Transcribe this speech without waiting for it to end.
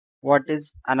What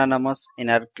is anonymous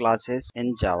inner classes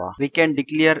in Java? We can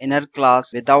declare inner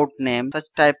class without name. Such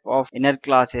type of inner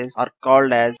classes are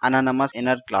called as anonymous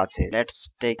inner classes.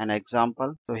 Let's take an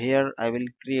example. So here I will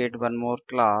create one more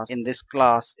class. In this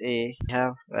class A, we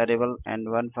have variable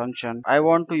and one function. I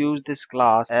want to use this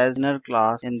class as inner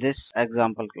class in this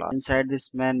example class. Inside this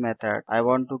main method, I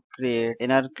want to create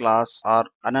inner class or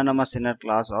anonymous inner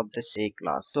class of this A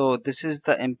class. So this is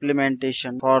the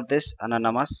implementation for this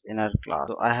anonymous inner class.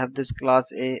 So I have this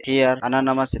class A here,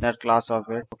 anonymous inner class of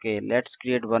it. Okay, let's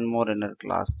create one more inner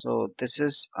class. So this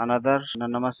is another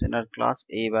anonymous inner class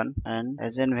A1, and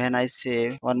as in when I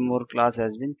save, one more class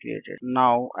has been created.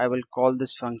 Now I will call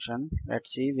this function.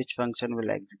 Let's see which function will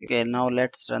execute. Okay, now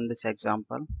let's run this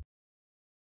example.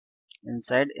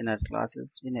 Inside inner class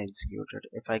has been executed.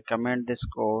 If I comment this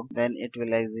code, then it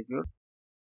will execute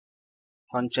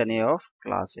function A of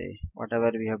class A,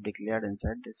 whatever we have declared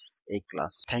inside this A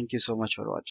class. Thank you so much for watching.